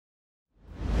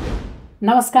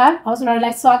नमस्कार,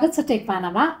 हजुरहरूलाई स्वागत छ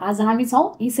टेकपानामा। आज हामी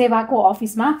छौँ इसेवाको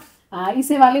अफिसमा।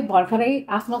 इसेवाले भर्खरै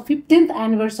आफ्नो 15th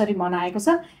एनिभर्सरी मनाएको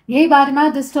छ। यही बारेमा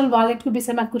डिजिटल वालेटको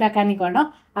विषयमा कुराकानी गर्न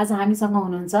आज हामीसँग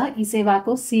हुनुहुन्छ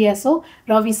इसेवाको सिएसओ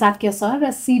रवि साक्य सर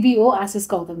र सिबिओ आशिष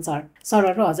गौतम सर।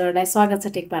 सरहरू, हजुरहरूलाई स्वागत छ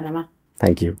टेकपानामा।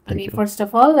 Thank you. अनि first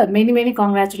of all many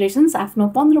congratulations आफ्नो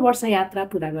 15 वर्ष यात्रा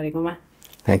पुरा गरेकोमा।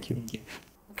 Thank you.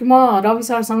 म रवि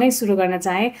सरसँगै सुरु गर्न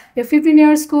चाहेँ। यो 15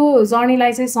 इयर्सको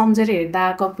जर्नीलाई चाहिँ सम्झेर हेर्दा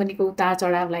कम्पनीको उतार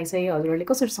चढावलाई चाहिँ हजुरहरूले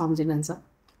कसरी सम्झिनुहुन्छ?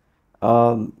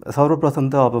 सर्वप्रथम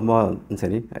त अब म हुन्छ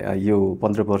नि यो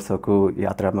 15 वर्षको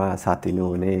यात्रामा साथ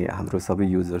दिनुहुने हाम्रो सबै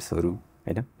युजर्सहरू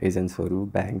होइन, एजेन्ट्सहरू,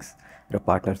 ब्याङ्क्स र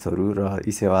पार्टनर्सहरू र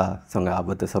इसेवासँग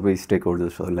आबद्ध सबै स्टेक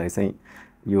होल्डर्सहरूलाई चाहिँ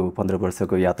यो 15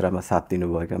 वर्षको यात्रामा साथ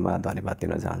दिनुभएकोमा धन्यवाद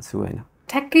दिन चाहन्छु होइन।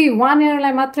 ठ्याक्कै 1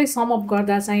 इयरलाई मात्रै समअप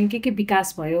गर्दा चाहिँ के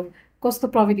विकास भयो, कस्तो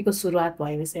प्रविधिको सुरुवात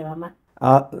भयो सेवामा?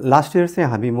 लास्ट इयर चाहिँ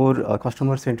हामी मोर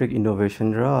कस्टमर सेन्ट्रिक इनोभेसन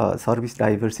र सर्भिस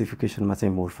डाइभर्सिफिकेसनमा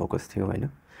चाहिँ मोर फोकस थियो होइन।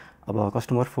 अब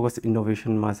कस्टमर फोकस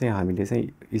इनोभेसनमा चाहिँ हामीले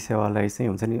चाहिँ इसेवालाई चाहिँ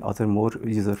हुन्छ नि अझ मोर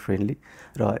युजर फ्रेन्डली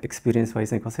र एक्सपिरियन्स वाइज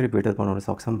चाहिँ कसरी बेटर बनाउन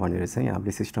सक्छौँ भनेर चाहिँ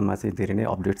हामीले सिस्टममा चाहिँ धेरै नै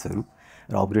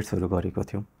अपडेट्सहरू गरेको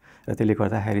थियौँ र त्यसले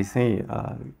गर्दाखेरि चाहिँ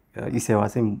इसेवा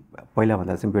चाहिँ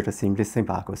पहिलाभन्दा चाहिँ बेटर सिमलेस चाहिँ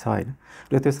भएको छ होइन।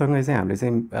 र त्योसँगै चाहिँ हामीले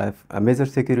चाहिँ मेजर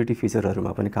सेक्युरिटी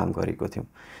फिचरहरूमा पनि काम गरेको थियौँ,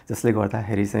 जसले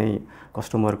गर्दाखेरि चाहिँ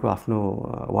कस्टमरको आफ्नो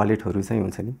वालेटहरू चाहिँ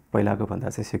हुन्छ नि पहिलाको भन्दा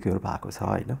चाहिँ सेक्योर भएको छ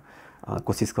होइन।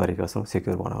 कोसिस गरेका छौँ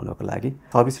सेक्योर बनाउनको लागि।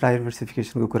 सर्भिस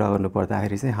डाइभर्सिफिकेसनको कुरा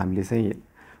गर्नुपर्दाखेरि चाहिँ हामीले चाहिँ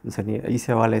हुन्छ नि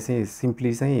इसेवालाई चाहिँ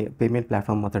सिम्पली चाहिँ पेमेन्ट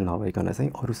प्लेटफर्म मात्र नभइकन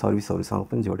चाहिँ अरू सर्भिसहरूसँग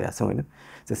पनि जोडेका छौँ होइन।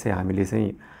 जस्तै हामीले चाहिँ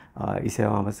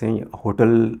इसेवामा चाहिँ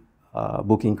होटल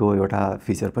बुकिङको एउटा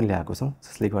फिचर पनि ल्याएको छौँ,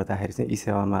 जसले गर्दाखेरि चाहिँ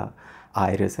इसेवामा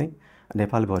आएर चाहिँ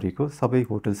नेपालभरिको सबै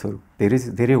होटल्सहरू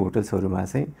धेरै होटल्सहरूमा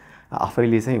चाहिँ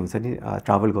आफैले चाहिँ हुन्छ नि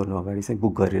ट्राभल गर्नु अगाडि चाहिँ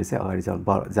बुक गरेर चाहिँ अगाडि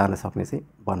जान सक्ने चाहिँ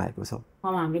बनाएको छौँ।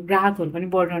 हाम्रो ग्राहकहरू पनि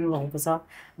बढिरहनु भएको छ,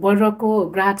 बढिरहेको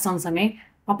ग्राहक सँगसँगै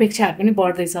अपेक्षाहरू पनि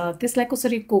बढ्दैछ, त्यसलाई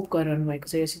कसरी कोप गरिरहनु भएको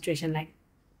छ यो सिचुएसनलाई?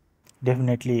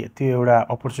 डेफिनेटली त्यो एउटा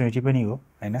अपर्च्युनिटी पनि हो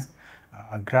होइन।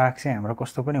 ग्राहक चाहिँ हाम्रो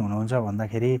कस्तो पनि हुनुहुन्छ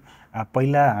भन्दाखेरि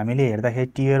पहिला हामीले हेर्दाखेरि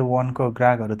टियर 1 को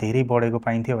ग्राहकहरू धेरै बढेको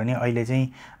पाइन्थ्यो भने अहिले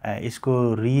चाहिँ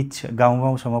यसको रिच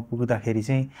गाउँसम्म पुग्दाखेरि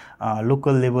चाहिँ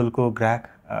लोकल लेभलको ग्राहक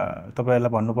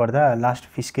तपाईहरुलाई भन्नुपर्दा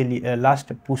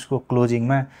लास्ट पुसको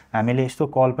क्लोजिङमा हामीले यस्तो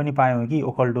कल पनि पायौँ कि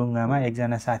ओखलढुङ्गामा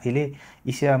एकजना साथीले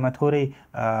इसेवामा थोरै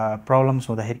प्रब्लम्स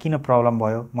हुँदाखेरि किन प्रब्लम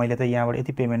भयो, मैले त यहाँबाट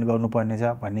यति पेमेन्ट गर्नुपर्ने छ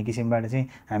भन्ने किसिमबाट चाहिँ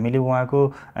हामीले उहाँको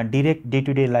डिरेक्ट डे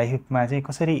टु डे लाइफमा चाहिँ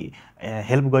कसरी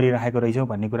हेल्प गरिरहेको रहेछौँ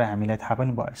भन्ने कुरा हामीलाई थाहा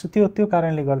पनि भयो। सो त्यो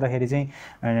कारणले गर्दाखेरि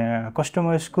चाहिँ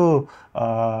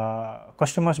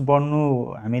कस्टमर्स बढ्नु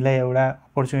हामीलाई एउटा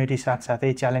अपर्च्युनिटी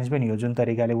साथसाथै च्यालेन्ज पनि हो, जुन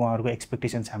तरिकाले उहाँहरूको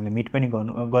एक्सपेक्टेसन्स हामीले मिट पनि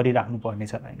गरिराख्नु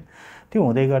पर्नेछ होइन। त्यो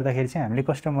हुँदै गर्दाखेरि चाहिँ हामीले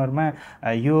कस्टमरमा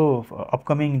यो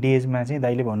अपकमिङ डेजमा चाहिँ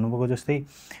दाइले भन्नुभएको जस्तै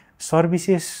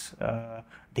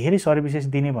धेरै सर्भिसेस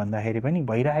दिने भन्दाखेरि पनि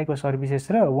भइरहेको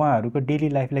सर्भिसेस र उहाँहरूको डेली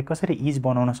लाइफलाई कसरी इज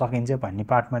बनाउन सकिन्छ भन्ने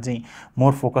पार्टमा चाहिँ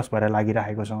मोर फोकस भएर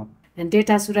लागिरहेको छौँ।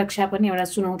 डेटा सुरक्षा पनि एउटा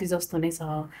चुनौती जस्तो नै छ,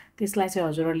 त्यसलाई चाहिँ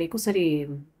हजुरहरूले कसरी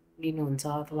लिनुहुन्छ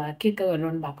अथवा के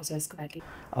गरिरहनु भएको छ यसको लागि?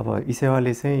 अब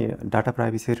इसेवाले चाहिँ डाटा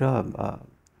प्राइभेसी र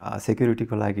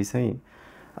सेक्युरिटीको लागि चाहिँ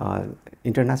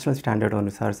इन्टरनेसनल स्ट्यान्डर्ड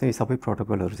अनुसार चाहिँ सबै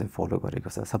प्रोटोकलहरू चाहिँ फलो गरेको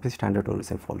छ, सबै स्ट्यान्डर्डहरू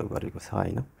चाहिँ फलो गरेको छ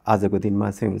होइन। आजको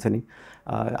दिनमा चाहिँ हुन्छ नि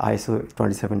ISO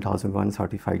 27001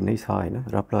 सर्टिफाइड नै छ होइन।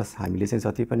 र प्लस हामीले चाहिँ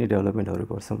जति पनि डेभलपमेन्टहरू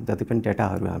गर्छौँ, जति पनि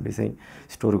डेटाहरू हामीले चाहिँ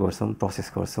स्टोर गर्छौँ,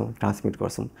 प्रोसेस गर्छौँ, ट्रान्समिट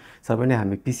गर्छौँ, सबै नै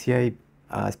हामी PCI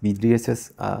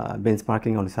DSS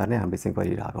बेन्चमार्किङ अनुसार नै हामीले चाहिँ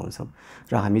गरिरहेको हुन्छौँ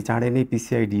र हामी चाँडै नै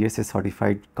PCI DSS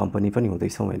सर्टिफाइड कम्पनी पनि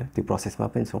हुँदैछौँ होइन, त्यो प्रोसेसमा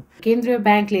पनि छौँ। केन्द्रीय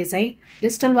ब्याङ्कले चाहिँ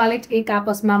डिजिटल वालेट एक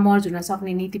आपसमा मर्ज हुन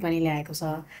सक्ने नीति पनि ल्याएको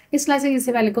छ, यसलाई चाहिँ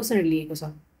इसेवाले कसरी लिएको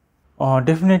छ?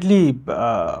 डेफिनेटली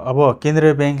अब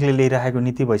केन्द्रीय ब्याङ्कले लिइरहेको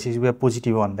नीति भइसकेपछि we are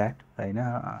positive on that होइन।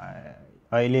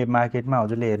 अहिले मार्केटमा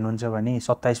हजुरले हेर्नुहुन्छ भने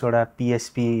 27 वटा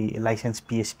PSP लाइसेन्स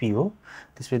PSP हो,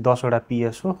 त्यसपछि 10 वटा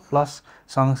PS हो, प्लस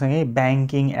सँगसँगै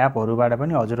ब्याङ्किङ एपहरूबाट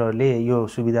पनि हजुरहरूले यो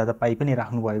सुविधा त पाइ पनि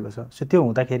राख्नु भएको छ। सो त्यो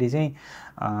हुँदाखेरि चाहिँ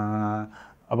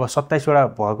अब 27 वटा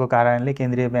भएको कारणले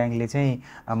केन्द्रीय ब्याङ्कले चाहिँ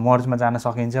मर्जमा जान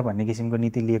सकिन्छ भन्ने किसिमको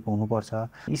नीति लिएको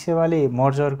हुनुपर्छ। इसेवाले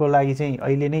मर्जरको लागि चाहिँ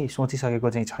अहिले नै सोचिसकेको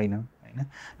चाहिँ छैन हैन।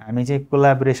 हामी चाहिँ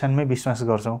कोलाबोरेसनमै विश्वास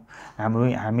गर्छौँ।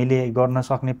 हामीले गर्न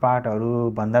सक्ने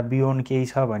पार्टहरू भन्दा बियोन्ड केही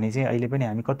छ भने चाहिँ अहिले पनि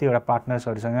हामी कतिवटा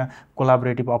पार्टनर्सहरूसँग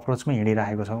कोलाबोरेटिभ अप्रोचमै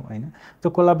हिँडिरहेको छौँ हैन। त्यो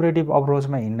कोलाबोरेटिभ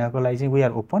अप्रोचमा हिँड्नको लागि चाहिँ वी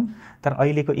आर ओपन, तर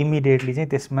अहिलेको इमिडिएटली चाहिँ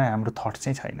त्यसमा हाम्रो थट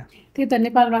चाहिँ छैन। त्यही त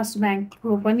नेपाल राष्ट्र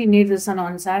ब्याङ्कको पनि निर्देशन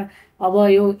अनुसार अब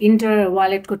यो इन्टर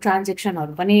वालेटको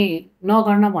ट्रान्जेक्सनहरू पनि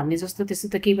नगर्न भन्ने जस्तो त्यस्तो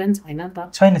त केही पनि छैन नि त?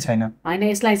 छैन होइन,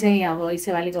 यसलाई चाहिँ अब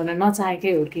इसेवाले गर्न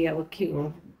नचाहेकै हो कि अब के हो?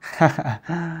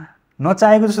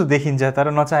 नचाहेको जस्तो देखिन्छ तर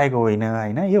नचाहेको होइन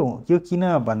हैन। यो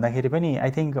किन भन्दाखेरि पनि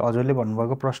आई थिङ्क हजुरले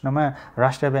भन्नुभएको प्रश्नमा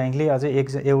राष्ट्र ब्याङ्कले अझै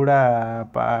एउटा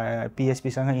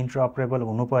पिएसपीसँग इन्टरअपरेबल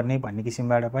हुनुपर्ने भन्ने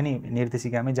किसिमबाट पनि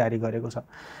निर्देशिकामै जारी गरेको छ।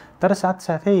 तर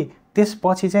साथसाथै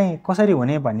त्यसपछि चाहिँ कसरी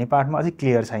हुने भन्ने पार्टमा अझै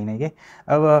क्लियर छैन के।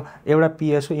 अब एउटा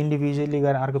पिएसओ इन्डिभिजुअली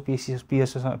गएर अर्को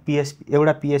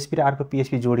एउटा पिएसपी र अर्को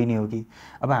पिएसपी जोडिने हो कि?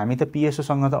 अब हामी त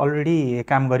पिएसओसँग त अलरेडी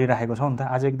काम गरिरहेको छौँ नि त।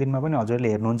 आजको दिनमा पनि हजुरले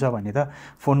हेर्नुहुन्छ भने त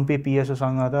फोन पे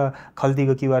पिएसओसँग त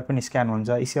खल्तीको क्युआर पनि स्क्यान हुन्छ,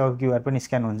 इसेवाको क्युआर पनि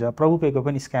स्क्यान हुन्छ, प्रभुपेको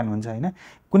पनि स्क्यान हुन्छ हैन।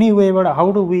 कुनै वेबाट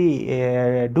हाउ डु वी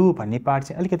डु भन्ने पार्ट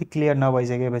चाहिँ अलिकति क्लियर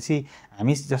नभइसकेपछि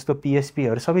हामी जस्तो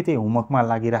पिएसपीहरू सबै त्यही होमवर्कमा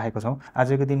लागिरहेको छौँ।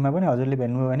 आजको दिनमा पनि हजुरले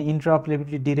भन्नुभयो भने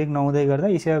इन्टरअपरेबिलिटी डिरेक्ट नहुँदै गर्दा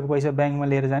इसेवाको पैसा ब्याङ्कमा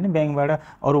लिएर जाने, ब्याङ्कबाट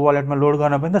अरू वालेटमा लोड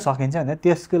गर्न पनि त सकिन्छ हैन।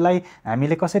 त्यसलाई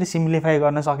हामीले कसरी सिम्प्लिफाई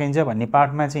गर्न सकिन्छ भन्ने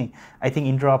पार्टमा चाहिँ I think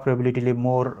इन्टरअपरेबिलिटीले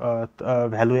more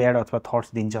value add अथवा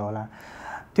थट्स दिन्छ होला।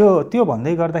 त्यो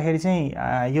भन्दै गर्दाखेरि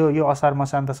चाहिँ यो असार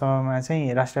मसान्तसम्ममा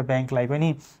चाहिँ राष्ट्र ब्याङ्कलाई पनि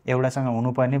एउटासँग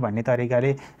हुनुपर्ने भन्ने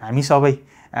तरिकाले हामी सबै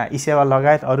इसेवा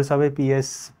लगायत अरू सबै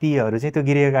पिएसपीहरू चाहिँ त्यो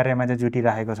गृह कार्यमा चाहिँ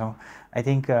जुटिरहेको छौँ। I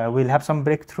think will have some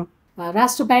break through.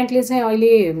 राष्ट्र ब्याङ्कले चाहिँ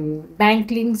अहिले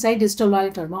ब्याङ्क लिङ्क चाहिँ डिजिटल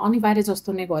वालेटहरूमा अनिवार्य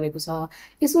जस्तो नै गरेको छ।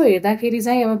 यसो हेर्दाखेरि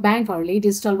चाहिँ अब ब्याङ्कहरूले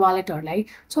डिजिटल वालेटहरूलाई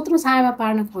छत्रो छायामा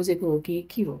पार्न खोजेको हो कि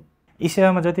के हो?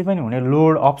 इसेवामा जति पनि हुने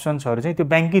लोड अप्सन्सहरू चाहिँ त्यो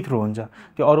ब्याङ्कै थ्रु हुन्छ,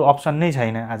 त्यो अरू अप्सन नै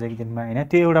छैन आजको दिनमा हैन।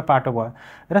 त्यो एउटा पाटो भयो।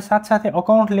 र साथसाथै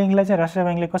अकाउन्ट लिङ्कलाई चाहिँ राष्ट्र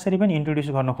ब्याङ्कले कसरी पनि इन्ट्रोड्युस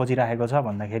गर्न खोजिरहेको छ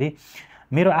भन्दाखेरि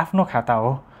मेरो आफ्नो खाता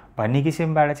हो भन्ने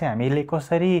किसिमबाट चाहिँ हामीले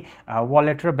कसरी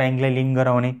वालेट र ब्याङ्कलाई लिङ्क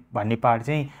गराउने भन्ने पार्ट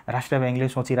चाहिँ राष्ट्र ब्याङ्कले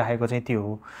सोचिरहेको चाहिँ त्यो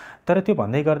हो। तर त्यो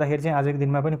भन्दै गर्दाखेरि चाहिँ आजको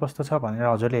दिनमा पनि कस्तो छ भनेर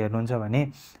हजुरले हेर्नुहुन्छ भने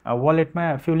वालेटमा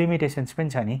फ्यु लिमिटेसन्स पनि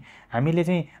छ नि। हामीले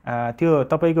चाहिँ त्यो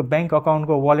तपाईँको ब्याङ्क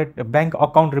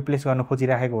अकाउन्ट रिप्लेस गर्न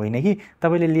खोजिरहेको होइन कि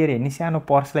तपाईँले लिएर हिँड्ने सानो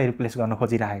पर्सलाई रिप्लेस गर्न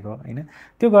खोजिरहेको होइन।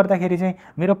 त्यो गर्दाखेरि चाहिँ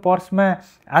मेरो पर्समा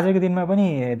आजको दिनमा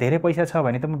पनि धेरै पैसा छ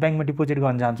भने त म ब्याङ्कमा डिपोजिट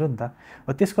गर्न जान्छु नि त।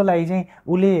 त्यसको लागि चाहिँ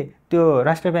उसले त्यो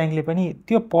राष्ट्र ब्याङ्कले पनि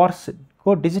त्यो पर्सको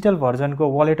डिजिटल भर्जनको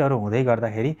वालेटहरू हुँदै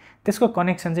गर्दाखेरि त्यसको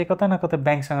कनेक्सन चाहिँ कता न कता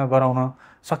ब्याङ्कसँग गराउन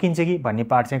सकिन्छ कि भन्ने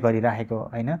पार्ट चाहिँ गरिराखेको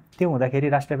होइन। त्यो हुँदाखेरि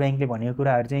राष्ट्र ब्याङ्कले भनेको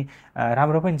कुराहरू चाहिँ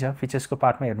राम्रो पनि छ। फिचर्सको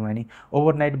पार्टमा हेर्नु भने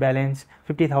ओभरनाइट ब्यालेन्स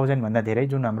 50,000 भन्दा धेरै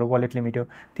जुन हाम्रो वालेट लिमिट हो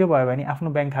त्यो भयो भने आफ्नो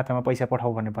ब्याङ्क खातामा पैसा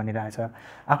पठाऊ भनेर भनिरहेछ।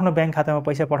 आफ्नो ब्याङ्क खातामा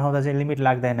पैसा पठाउँदा चाहिँ लिमिट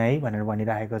लाग्दैन है भनेर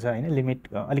भनिरहेको छ होइन। लिमिट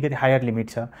अलिकति हायर लिमिट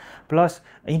छ। प्लस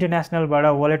इन्टरनेसनलबाट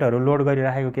वालेटहरू लोड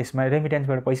गरिरहेको केसमा,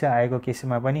 रेमिटेन्सबाट पैसा आएको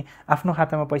केसमा पनि आफ्नो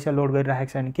खातामा पैसा लोड गरिरहेको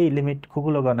छ भने केही लिमिट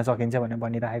खुकुलो गर्न सकिन्छ भनेर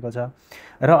भनिरहेको छ।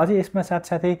 र अझै यसमा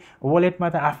साथसाथै वालेटमा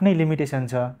त आफ्नै लिमिटेसन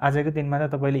छ। आजको दिनमा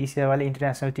त तपाईँले इसेवाले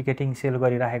इन्टरनेसनल टिकटिङ सेल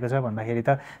गरिरहेको छ भन्दाखेरि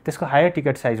त त्यसको हायर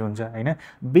टिकट साइज हुन्छ होइन।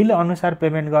 बिल अनुसार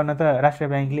पेमेन्ट गर्न त राष्ट्र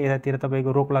ब्याङ्कले यतातिर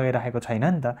तपाईँको रोक लगाइरहेको छैन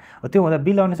नि त। त्यो हुँदा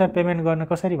बिल अनुसार पेमेन्ट गर्न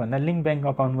कसरी भन्दा लिङ्क ब्याङ्क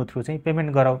अकाउन्टको थ्रु चाहिँ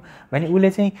पेमेन्ट गराऊ भने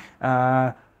उसले चाहिँ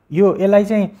यसलाई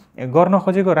चाहिँ गर्न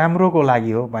खोजेको राम्रोको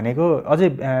लागि हो भनेको। अझै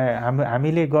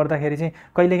हामीले गर्दाखेरि चाहिँ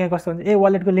कहिलेकाहीँ कस्तो हुन्छ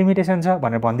वालेटको लिमिटेसन छ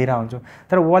भनेर भनिदिरहेको हुन्छु।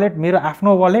 तर वालेट मेरो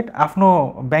आफ्नो वालेट आफ्नो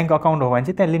ब्याङ्क अकाउन्ट हो भने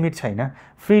चाहिँ त्यहाँ लिमिट छैन,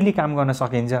 फ्रिली काम गर्न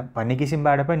सकिन्छ भन्ने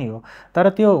किसिमबाट पनि हो। तर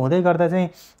त्यो हुँदै गर्दा चाहिँ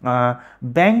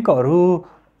ब्याङ्कहरू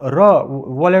र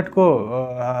वालेटको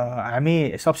हामी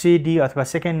सब्सिडी अथवा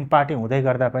सेकेन्ड पार्टी हुँदै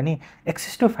गर्दा पनि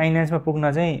एक्सेस टु फाइनेन्समा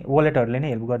पुग्न चाहिँ वालेटहरूले नै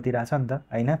हेल्प गरिदिरहेछ नि त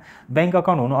होइन। ब्याङ्क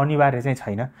अकाउन्ट हुनु अनिवार्य चाहिँ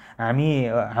छैन।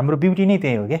 हाम्रो ब्युटी नै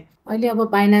त्यही हो कि। अहिले अब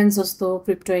बाइनान्स जस्तो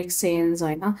क्रिप्टो एक्सचेन्ज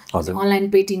होइन, अनलाइन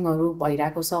बेटिङहरू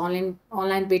भइरहेको छ।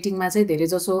 अनलाइन बेटिङमा चाहिँ धेरै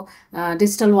जसो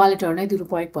डिजिटल वालेटहरू नै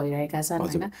दुरुपयोग भइरहेका छन्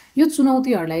होइन। यो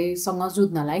चुनौतीहरूलाईसँग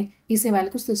जुझ्नलाई इसेवाले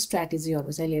कस्तो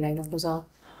स्ट्राटेजीहरू चाहिँ लिएर आइरहेको छ?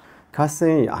 खास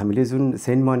चाहिँ हामीले जुन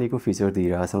सेन्ड मनीको फिचर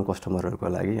दिइरहेछौँ कस्टमरहरूको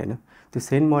लागि होइन, त्यो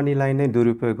सेन्ड मनीलाई नै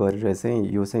दुरुपयोग गरेर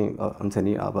चाहिँ यो चाहिँ हुन्छ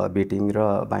नि अब बेटिङ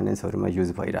र बाइनान्सहरूमा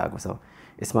युज भइरहेको छ।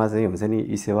 यसमा चाहिँ हुन्छ नि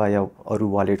इसेवा या अरू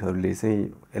वालेटहरूले चाहिँ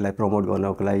यसलाई प्रमोट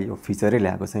गर्नको लागि यो फिचरै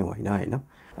ल्याएको चाहिँ होइन।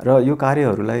 र यो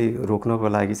कार्यहरूलाई रोक्नको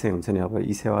लागि चाहिँ हुन्छ नि अब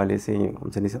इसेवाले चाहिँ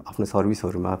हुन्छ नि आफ्नो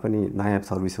सर्भिसहरूमा पनि नयाँ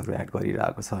सर्भिसहरू एड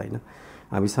गरिरहेको छ होइन।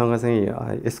 हामीसँग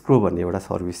चाहिँ एस्क्रो भन्ने एउटा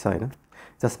सर्भिस छ होइन,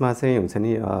 जसमा चाहिँ हुन्छ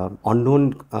नि अननोन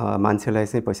मान्छेलाई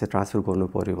चाहिँ पैसा ट्रान्सफर गर्नु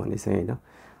पऱ्यो भने चाहिँ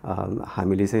होइन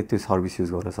हामीले चाहिँ त्यो सर्भिस युज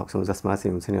गर्न सक्छौँ। जसमा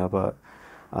चाहिँ हुन्छ नि अब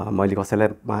मैले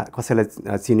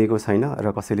कसैलाई चिनेको छैन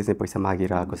र कसैले चाहिँ पैसा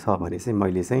मागिरहेको छ भने चाहिँ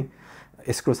मैले चाहिँ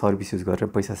एस्क्रो सर्भिस युज गरेर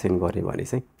पैसा सेन्ड गरेँ भने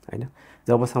चाहिँ होइन,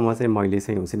 जबसम्म चाहिँ मैले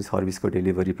चाहिँ हुन्छ नि सर्भिसको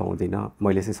डेलिभरी पाउँदिनँ,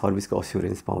 मैले चाहिँ सर्भिसको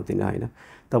अस्युरेन्स पाउँदिनँ होइन,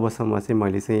 तबसम्म चाहिँ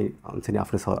मैले चाहिँ हुन्छ नि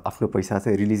आफ्नो पैसा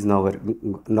चाहिँ रिलिज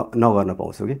नगर्न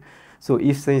पाउँछु कि। सो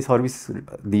इफ चाहिँ सर्भिस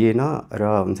दिएन र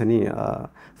हुन्छ नि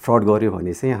फ्रड गऱ्यो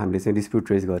भने चाहिँ हामीले चाहिँ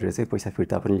डिस्प्युट रेज गरेर चाहिँ पैसा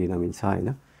फिर्ता पनि लिन मिल्छ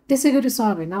होइन। त्यसै गरी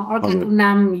सर होइन, अर्काको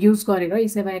नाम युज गरेर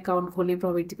इसेवा एकाउन्ट खोल्ने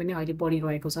प्रवृत्ति पनि अहिले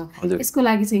बढिरहेको छ, यसको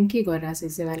लागि चाहिँ के गरिरहेको छ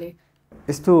इसेवाले?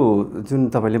 यस्तो जुन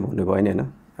तपाईँले भन्नुभयो नि होइन,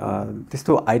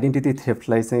 त्यस्तो आइडेन्टिटी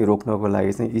थेफ्टलाई चाहिँ रोक्नको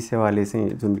लागि चाहिँ इसेवाले चाहिँ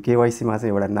जुन केवाइसीमा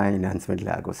चाहिँ एउटा नयाँ इन्हान्समेन्ट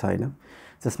ल्याएको छ होइन,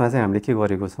 जसमा चाहिँ हामीले के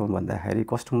गरेको छौँ भन्दाखेरि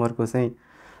कस्टमरको चाहिँ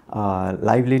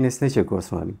लाइभलीनेस नै चेक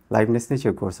गर्छौँ हामी, लाइभनेस नै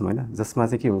चेक गर्छौँ होइन, जसमा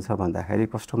चाहिँ के हुन्छ भन्दाखेरि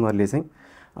कस्टमरले चाहिँ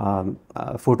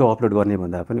फोटो अपलोड गर्ने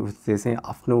भन्दा पनि उसले चाहिँ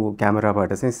आफ्नो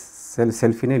क्यामेराबाट चाहिँ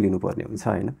सेल्फी नै लिनुपर्ने हुन्छ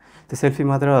होइन। त्यो सेल्फी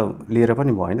मात्र लिएर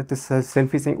पनि भएन, त्यो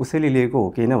सेल्फी चाहिँ उसैले लिएको हो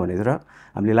कि होइन भनेर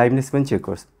हामीले लाइभनेस पनि चेक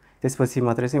गर्छौँ, त्यसपछि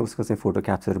मात्रै चाहिँ उसको चाहिँ फोटो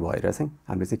क्याप्चर भएर चाहिँ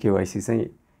हामीले चाहिँ केवाइसी चाहिँ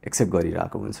एक्सेप्ट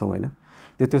गरिरहेको हुन्छौँ होइन।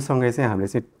 त्योसँगै चाहिँ हामीले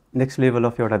चाहिँ नेक्स्ट लेभल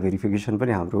अफ एउटा भेरिफिकेसन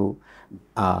पनि हाम्रो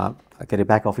के अरे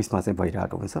ब्याक अफिसमा चाहिँ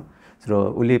भइरहेको हुन्छ र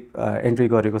उसले एन्ट्री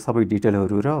गरेको सबै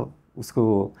डिटेलहरू र उसको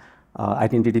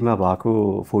आइडेन्टिटीमा भएको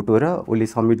फोटो र उसले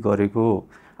सबमिट गरेको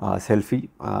सेल्फी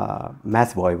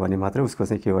म्याच भयो भने मात्रै उसको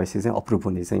चाहिँ केवाइसी चाहिँ अप्रुभ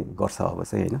हुने चाहिँ गर्छ अब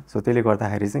चाहिँ होइन। सो त्यसले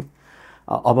गर्दाखेरि चाहिँ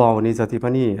अब आउने जति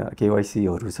पनि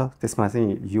केवाइसीहरू छ त्यसमा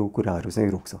चाहिँ यो कुराहरू चाहिँ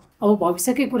रोक्छ। अब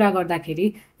भविष्यकै कुरा गर्दाखेरि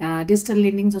डिजिटल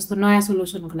लेन्डिङ जस्तो नयाँ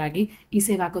सोल्युसनको लागि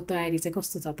इसेवाको तयारी चाहिँ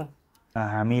कस्तो छ त?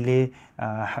 हामीले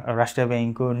राष्ट्रिय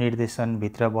ब्याङ्कको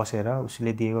निर्देशनभित्र बसेर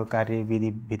उसले दिएको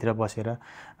कार्यविधिभित्र बसेर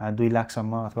 2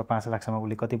 लाखसम्म अथवा 5 लाखसम्म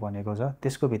उसले कति भनेको छ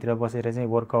त्यसको भित्र बसेर चाहिँ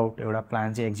वर्कआउट एउटा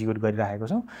प्लान चाहिँ एक्जिक्युट गरिरहेको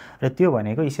छौँ र त्यो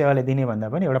भनेको इसेवाले दिने भन्दा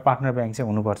पनि एउटा पार्टनर ब्याङ्क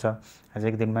चाहिँ हुनुपर्छ।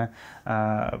 आजको दिनमा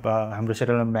हाम्रो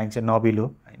सेटलमेन्ट ब्याङ्क चाहिँ नबिल हो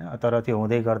होइन, तर त्यो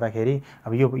हुँदै गर्दाखेरि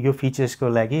अब यो फिचर्सको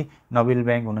लागि नबिल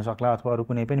ब्याङ्क हुनसक्ला अथवा अरू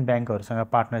कुनै पनि ब्याङ्कहरूसँग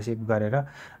पार्टनरसिप गरेर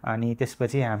अनि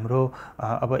त्यसपछि हाम्रो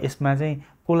अब यसमा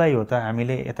चाहिँ कसलाई हो त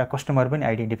हामीले यता कस्टमर पनि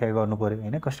आइडेन्टिफाई गर्नु पर्यो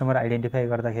होइन। कस्टमर आइडेन्टिफाई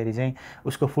गर्दाखेरि चाहिँ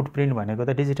उसको फुटप्रिन्ट भनेको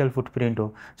त डिजिटल फुटप्रिन्ट हो।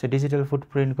 सो डिजिटल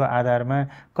फुटप्रिन्टको आधारमा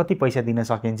कति पैसा दिन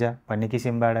सकिन्छ भन्ने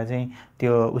किसिमबाट चाहिँ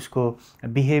त्यो उसको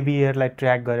बिहेभियरलाई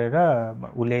ट्र्याक गरेर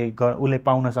उसले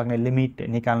पाउन सक्ने लिमिट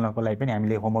निकाल्नको लागि पनि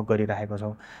हामीले होमवर्क गरिरहेको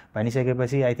छौँ।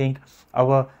 भनिसकेपछि आई थिङ्क अब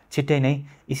छिट्टै नै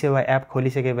इसेवा एप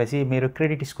खोलिसकेपछि मेरो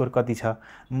क्रेडिट स्कोर कति छ,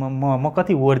 म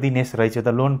कति वर्दिनेस रहेछु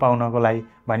त लोन पाउनको लागि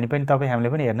भन्ने पनि हामीले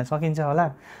पनि हेर्न सकिन्छ होला।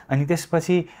 अनि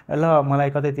त्यसपछि ल मलाई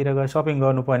कतैतिर गएर सपिङ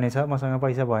गर्नुपर्ने छ, मसँग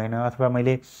पैसा भएन, अथवा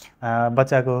मैले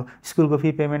बच्चाको स्कुलको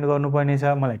फी पेमेन्ट गर्नुपर्ने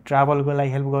छ, मलाई ट्राभलको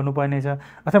लागि हेल्प गर्नुपर्ने छ,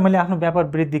 अथवा मैले आफ्नो व्यापार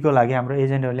वृद्धिको लागि हाम्रो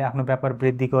एजेन्टहरूले आफ्नो व्यापार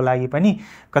वृद्धिको लागि पनि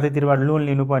कतैतिरबाट लोन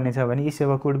लिनुपर्ने छ भने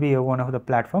eSewa could be one of the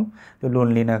platform त्यो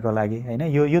लोन लिनको लागि होइन।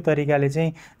 यो तरिकाले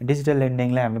चाहिँ डिजिटल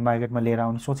लेन्डिङलाई हामीले मार्केटमा लिएर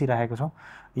आउन सोचिरहेको छौँ।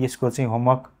 यसको चाहिँ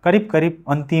होमवर्क करिब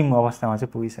अन्तिम अवस्थामा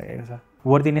चाहिँ पुगिसकेको छ।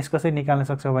 वर्दिनेस कसरी निकाल्न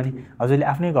सक्छ भने हजुरले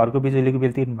आफ्नै घरको बिजुलीको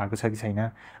बिल तिर्नु भएको छ कि छैन,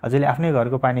 हजुरले आफ्नै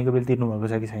घरको पानीको बिल तिर्नु भएको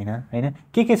छ कि छैन होइन,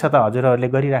 के छ त हजुरहरूले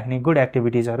गरिराख्ने गुड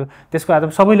एक्टिभिटिजहरू, त्यसको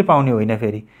आधारमा सबैले पाउने होइन।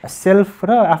 फेरि सेल्फ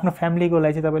र आफ्नो फ्यामिलीको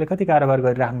लागि चाहिँ तपाईँले कति कारोबार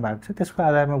गरिराख्नु भएको छ त्यसको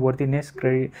आधारमा वर्दिनेस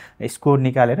क्रेडिट स्कोर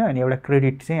निकालेर अनि एउटा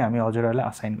क्रेडिट चाहिँ हामी हजुरहरूलाई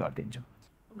असाइन गरिदिन्छौँ।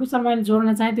 सर मैले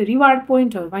जोड्न चाहेँ त्यो रिवार्ड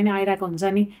पोइन्टहरू पनि आइरहेको हुन्छ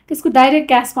नि, त्यसको डाइरेक्ट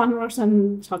क्यास कन्भर्सन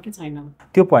छ कि छैन?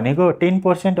 त्यो भनेको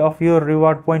 10% of your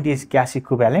reward point is cash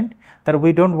equivalent, तर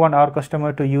we don't want our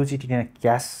customer to use it in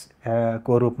cash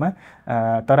को रूपमा,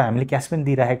 तर हामीले क्यास पनि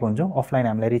दिइरहेको हुन्छौँ अफलाइन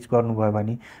हामीलाई रिच गर्नुभयो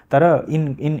भने। तर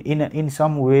इन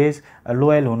सम वेज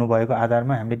लोयल हुनुभएको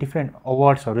आधारमा हामीले डिफ्रेन्ट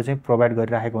अवार्ड्सहरू चाहिँ प्रोभाइड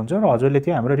गरिरहेको हुन्छौँ र हजुरले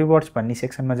त्यो हाम्रो रिवार्ड्स भन्ने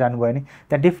सेक्सनमा जानुभयो भने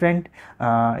त्यहाँ डिफ्रेन्ट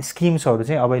स्किम्सहरू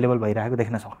चाहिँ अभाइलेबल भइरहेको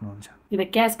देख्न सक्नुहुन्छ। किन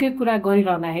क्यासकै कुरा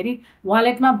गरिरहँदाखेरि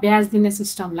वालेटमा ब्याज दिने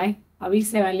सिस्टमलाई अब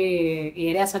इसेवाले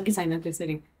हेरेको छ कि छैन?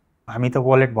 त्यसरी हामी त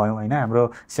वालेट भयौँ होइन,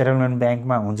 हाम्रो सेटलमेन्ट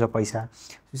ब्याङ्कमा हुन्छ पैसा।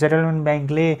 सेटलमेन्ट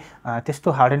ब्याङ्कले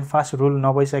त्यस्तो हार्ड एन्ड फास्ट रुल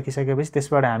नभइसकिसकेपछि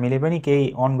त्यसबाट हामीले पनि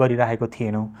केही अन गरिरहेको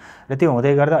थिएनौँ र त्यो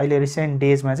हुँदै गर्दा अहिले रिसेन्ट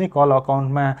डेजमा चाहिँ कल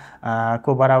अकाउन्टमा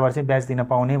को बराबर चाहिँ ब्याज दिन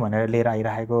पाउने भनेर लिएर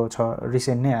आइरहेको छ,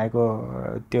 रिसेन्ट नै आएको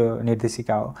त्यो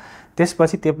निर्देशिका हो।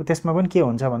 त्यसपछि त्यसमा पनि के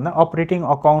हुन्छ भन्दा अपरेटिङ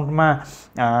अकाउन्टमा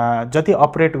जति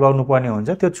अपरेट गर्नुपर्ने हुन्छ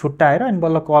त्यो छुट्टाएर अनि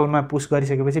बल्ल कलमा पुस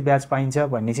गरिसकेपछि ब्याज पाइन्छ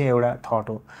भन्ने चाहिँ एउटा थट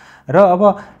हो। र अब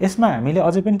यसमा हामीले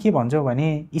अझै पनि के भन्छौँ भने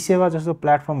इसेवा जस्तो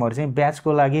प्लेटफर्महरू चाहिँ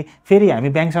ब्याजको लागि फेरि हामी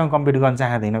ब्याङ्कसँग कम्पिट गर्न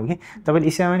चाहँदैनौँ कि तपाईँले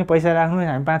इसेवामा नि पैसा राख्नुहोस्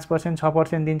हामी 5%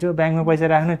 6% दिन्छौँ ब्याङ्कमा पैसा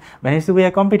राख्नुहोस् भनेपछि we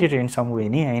are competitor in some way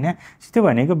नि होइन त्यो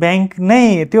भनेको ब्याङ्क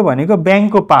नै त्यो भनेको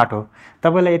ब्याङ्कको पार्ट हो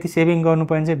तपाईँलाई यति सेभिङ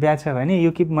गर्नुपर्ने चाहिँ ब्याज छ भने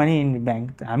you keep money in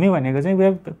bank हामी भनेको चाहिँ वी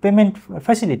आर पेमेन्ट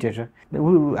फेसिलिटेटर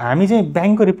हामी चाहिँ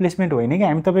ब्याङ्कको रिप्लेसमेन्ट होइन कि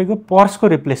हामी तपाईँको पर्सको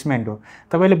रिप्लेसमेन्ट हो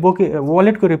तपाईँले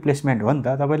वालेटको रिप्लेसमेन्ट हो नि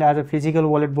त तपाईँले आज फिजिकल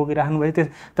वालेट बोकिराख्नु भयो त्यो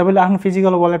तपाईँले आफ्नो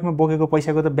फिजिकल वालेटमा बोकेको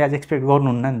पैसाको त ब्याज एक्सपेक्ट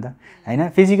गर्नुहुन्न नि त होइन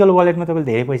फिजिकल वालेटमा तपाईँले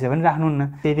धेरै पैसा पनि राख्नुहुन्न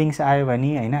सेभिङ्स आयो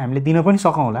भने होइन हामीले दिन पनि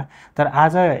सकौँला तर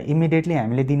आज इमिडिएटली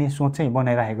हामीले दिने सोच चाहिँ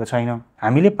बनाइराखेको छैनौँ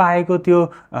हामीले पाएको त्यो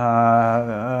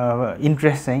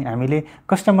इन्ट्रेस्ट चाहिँ हामीले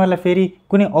कस्टमरलाई फेरि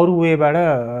कुनै अरू वेबाट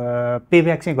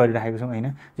पेब्याक चाहिँ गरिराखेको छौँ होइन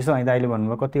जस्तो अहिले दाइले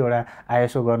भन्नुभयो कतिवटा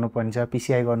आइएसओ गर्नुपर्ने छ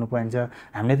पिसिआई गर्नुपर्ने छ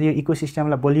हामीले त यो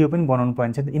इकोसिस्टमलाई बलियो पनि बनाउनु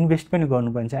पर्ने छ इन्भेस्ट पनि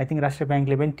गर्नुपर्ने छ आई थिङ्क राष्ट्रिय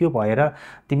ब्याङ्कले पनि त्यो भएर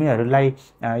तिमीहरूलाई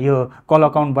यो कल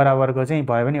अकाउन्ट बराबरको चाहिँ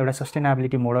भयो भने एउटा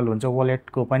सस्टेनेबिलिटी मोडल हुन्छ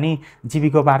वालेटको पनि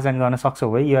जीविकोपार्जन गर्न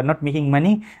सक्छौ है you are not making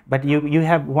money but you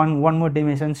have one more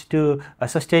dimensions to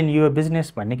sustain your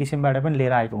business भन्ने किसिमबाट पनि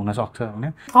लिएर आएको हुनसक्छ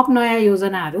होइन थप नयाँ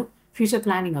योजनाहरू फ्युचर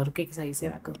प्लानिङहरू के छ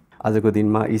इसेवाको आजको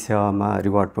दिनमा इसेवामा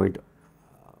रिवार्ड पोइन्ट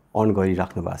अन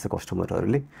गरिराख्नु भएको छ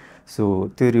कस्टमरहरूले सो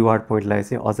त्यो रिवार्ड पोइन्टलाई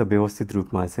चाहिँ अझ व्यवस्थित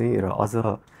रूपमा चाहिँ र अझ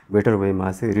बेटर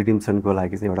वेमा चाहिँ रिडिम्सनको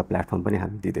लागि चाहिँ एउटा प्लेटफर्म पनि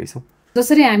हामी दिँदैछौँ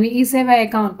जसरी हामी इसेवा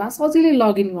एकाउन्टमा सजिलै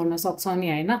लगइन गर्न सक्छौँ नि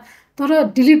होइन तर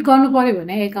डिलिट गर्नु पऱ्यो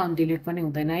भने एकाउन्ट डिलिट पनि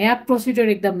हुँदैन यहाँ प्रोसिड्युर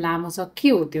एकदम लामो छ के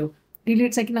हो त्यो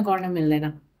डिलिट चाहिँ किन गर्न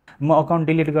मिल्दैन म अकाउन्ट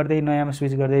डिलिट गर्दै नयाँमा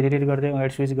स्विच गर्दै डिलिट गर्दै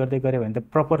अगाडि स्विच गर्दै गऱ्यो भने त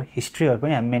प्रपर हिस्ट्रीहरू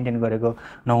पनि हामी मेन्टेन गरेको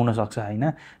नहुनसक्छ होइन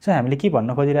सो हामीले के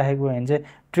भन्न खोजिराखेको भने चाहिँ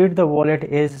treat the wallet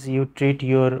as you treat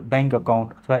your bank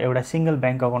account अथवा एउटा सिङ्गल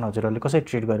ब्याङ्क अकाउन्ट हजुरहरूले कसरी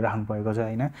ट्रिट गरिराख्नु भएको छ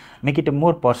होइन मेक इट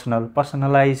मोर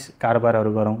पर्सनलाइज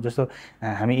कारोबारहरू गरौँ जस्तो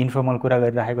हामी इन्फर्मल कुरा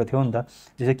गरिराखेको थियौँ नि त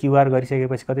जस्तो क्युआर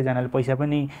गरिसकेपछि कतिजनाले पैसा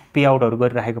पनि पे आउटहरू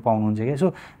गरिराखेको पाउनुहुन्छ क्या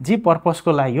सो जे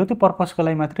पर्पजको लागि हो त्यो पर्पजको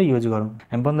लागि मात्रै युज गरौँ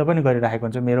हामी बन्द पनि गरिराखेको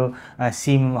हुन्छ मेरो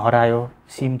सिम हरायो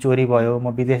सिम चोरी भयो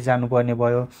म विदेश जानुपर्ने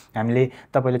भयो हामीले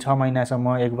तपाईँले 6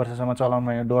 महिनासम्म 1 वर्षसम्म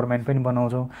चलाउनु डोरम्यान पनि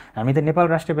बनाउँछौँ हामी त नेपाल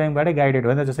राष्ट्रिय ब्याङ्कबाटै गाइडेड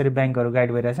हो नि त जसरी ब्याङ्कहरू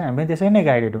गाइड भइरहेछ हामी त्यसै नै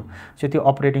गाइडेड हो सो त्यो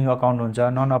अपरेटिङ अकाउन्ट हुन्छ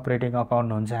नन अपरेटिङ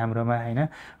अकाउन्ट हुन्छ हाम्रोमा होइन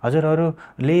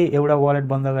हजुरहरूले एउटा वालेट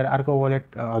बन्द गरेर अर्को वालेट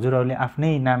हजुरहरूले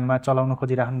आफ्नै नाममा चलाउन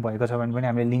खोजिराख्नु भएको छ भने पनि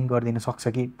हामीले लिङ्क गरिदिन सक्छ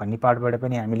कि भन्ने पार्टबाट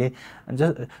पनि हामीले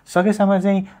सकेसम्म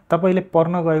चाहिँ तपाईँले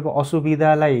पर्न गएको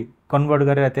असुविधालाई कन्भर्ट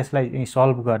गरेर त्यसलाई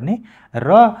सल्भ गर्ने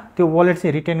र त्यो वालेट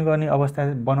चाहिँ रिटेन गर्ने अवस्था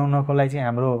बनाउनको लागि चाहिँ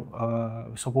हाम्रो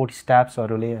सपोर्ट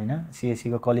स्टाफ्सहरूले होइन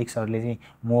सिएससीको कलिग्सहरूले चाहिँ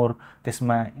मोर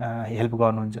त्यसमा हेल्प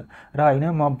गर्नुहुन्छ र होइन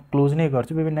म क्लोज नै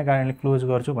गर्छु विभिन्न कारणले क्लोज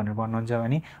गर्छु भनेर भन्नुहुन्छ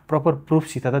भने प्रपर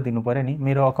प्रुफसित त दिनु पऱ्यो नि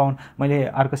मेरो अकाउन्ट मैले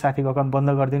अर्को साथीको अकाउन्ट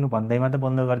बन्द गरिदिनु भन्दैमा त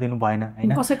बन्द गरिदिनु भएन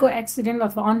होइन कसैको एक्सिडेन्ट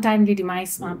अथवा अनटाइमली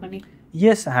डिमाइसमा पनि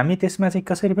यस हामी त्यसमा चाहिँ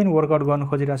कसरी पनि वर्कआउट गर्नु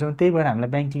खोजिरहेको छौँ त्यही भएर हामीलाई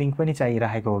ब्याङ्क लिङ्क पनि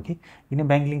चाहिरहेको हो कि किन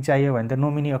ब्याङ्क लिङ्क चाहियो भने त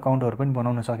नोमिनी अकाउन्टहरू पनि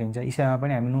बनाउन सकिन्छ इसेवामा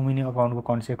पनि हामी नोमिनी अकाउन्टको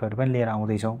कन्सेप्टहरू पनि लिएर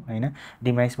आउँदैछौँ होइन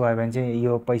डिमाइस भयो भने चाहिँ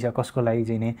यो पैसा कसको लागि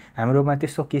चाहिँ नि हाम्रोमा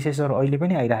त्यस्तो केसेसहरू अहिले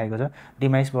पनि आइरहेको छ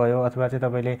डिमाइस भयो अथवा चाहिँ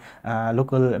तपाईँले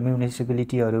लोकल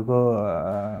म्युनिसिपालिटीहरूको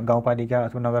गाउँपालिका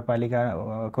अथवा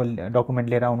नगरपालिकाको डकुमेन्ट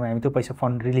लिएर आउनु हामी त्यो पैसा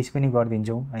फन्ड रिलिज पनि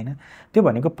गरिदिन्छौँ होइन त्यो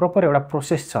भनेको प्रपर एउटा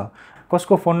प्रोसेस छ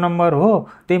कसको फोन नम्बर हो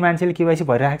त्यही मान्छेले केवाइसी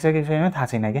भइरहेको छ कि छैन थाहा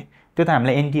छैन क्या त्यो त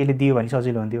हामीलाई एनटिएले दियो भने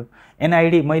सजिलो हुन्थ्यो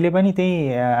एनआइडी मैले पनि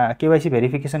त्यही केवाइसी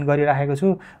भेरिफिकेसन गरिराखेको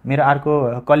छु मेरो अर्को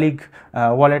कलिग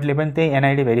वालेटले पनि त्यही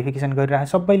एनआइडी भेरिफिकेसन गरिरहेको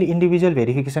सबैले इन्डिभिजुअल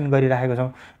भेरिफिकेसन गरिराखेको छौँ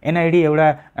एनआइडी एउटा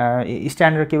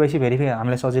स्ट्यान्डर्ड केवाइसी भेरिफिकेसन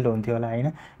हामीलाई सजिलो हुन्थ्यो होला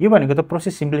होइन यो भनेको त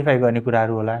प्रोसेस सिम्प्लिफाई गर्ने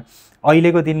कुराहरू होला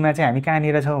अहिलेको दिनमा चाहिँ हामी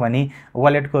कहाँनिर छौँ भने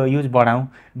वालेटको युज बढाउँ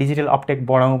डिजिटल अपटेक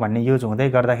बढाउँ भन्ने युज हुँदै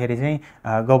गर्दाखेरि चाहिँ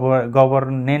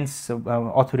गभर्नेन्स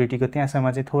अथोरिटीको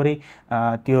त्यहाँसम्म चाहिँ थोरै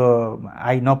त्यो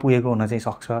नपुगेको हुन चाहिँ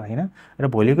सक्छ होइन र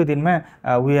भोलिको दिनमा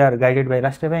वी आर गाइडेड बाई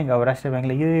राष्ट्रिय ब्याङ्क अब राष्ट्रिय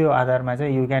ब्याङ्कले यो आधारमा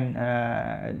चाहिँ यु क्यान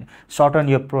सर्टन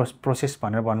यो प्रोसेस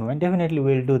भनेर भन्नुभयो भने डेफिनेटली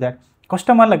विल डु द्याट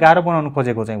कस्टमरलाई गाह्रो बनाउनु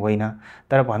खोजेको चाहिँ होइन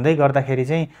तर भन्दै गर्दाखेरि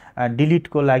चाहिँ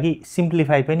डिलिटको लागि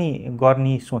सिम्प्लिफाई पनि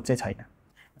गर्ने सोच चाहिँ छैन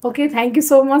okay thank you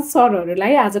so much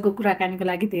सरहरूलाई आजको कुराकानीको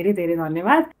लागि धेरै धेरै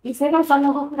धन्यवाद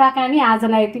इसेवासँगको कुराकानी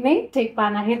आजलाई यति नै टेक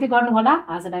पाना हेर्दै गर्नुहोला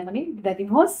आजलाई पनि बिदा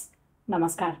दिनुहोस्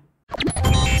नमस्कार